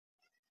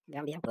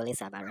Gambia Police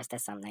have arrested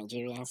some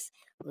Nigerians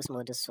whose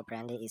modus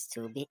operandi is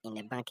to be in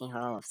the banking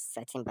hall of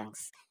certain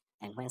banks,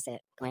 and when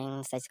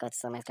such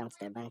customers come to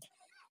the bank,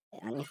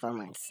 an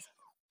informant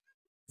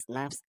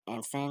snaps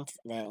and sends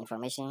the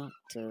information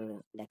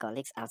to the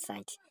colleagues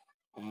outside,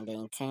 and they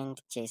intend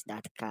to chase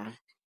that car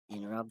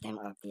and rob them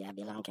of their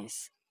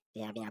belongings.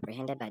 They have been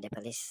apprehended by the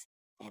police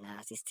and are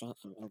assisting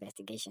in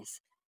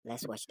investigations.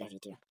 Let's watch the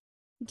video.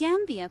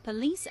 Gambia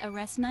Police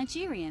arrest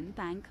Nigerian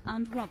bank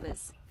armed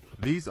robbers.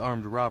 These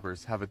armed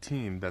robbers have a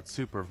team that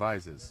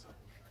supervises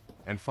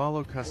and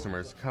follow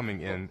customers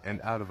coming in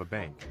and out of a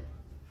bank.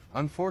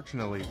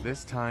 Unfortunately,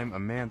 this time a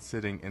man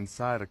sitting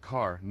inside a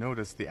car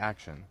noticed the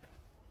action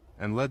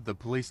and led the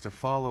police to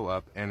follow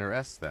up and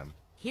arrest them.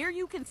 Here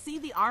you can see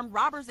the armed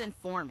robber's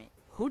informant,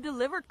 who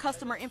delivered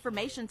customer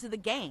information to the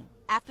gang.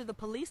 After the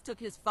police took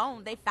his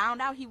phone, they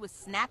found out he was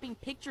snapping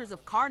pictures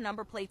of car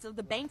number plates of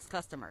the bank's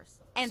customers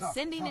and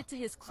sending it to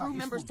his crew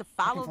members to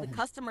follow the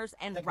customers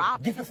and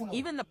rob them.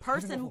 Even the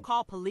person who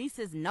called police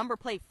his number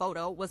plate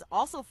photo was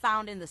also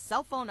found in the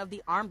cell phone of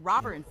the armed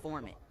robber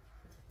informant.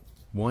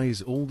 Why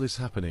is all this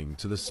happening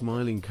to the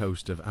smiling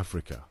coast of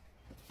Africa?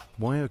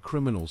 Why are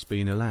criminals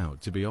being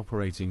allowed to be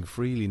operating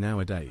freely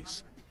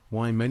nowadays?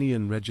 Why many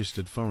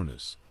unregistered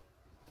foreigners?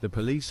 The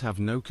police have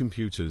no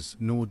computers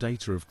nor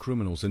data of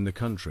criminals in the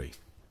country.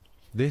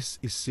 This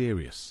is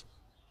serious.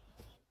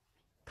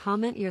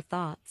 Comment your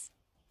thoughts.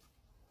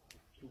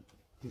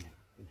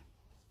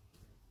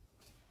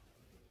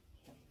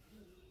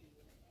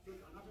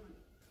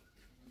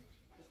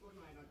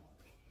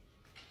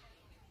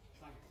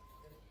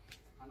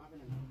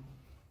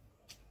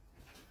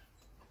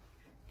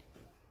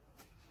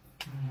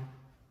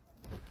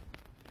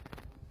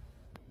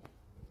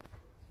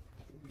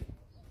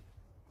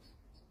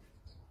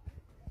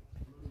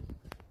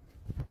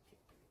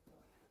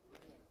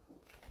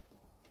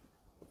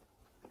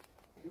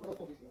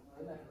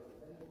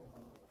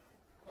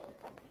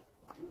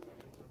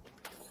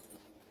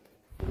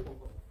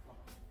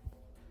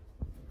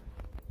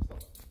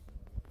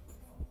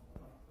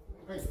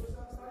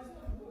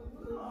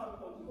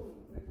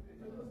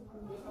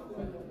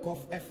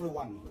 Cough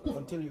everyone.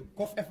 Continue.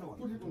 Cough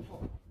everyone.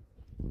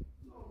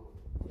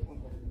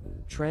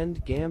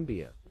 Trend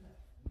Gambia.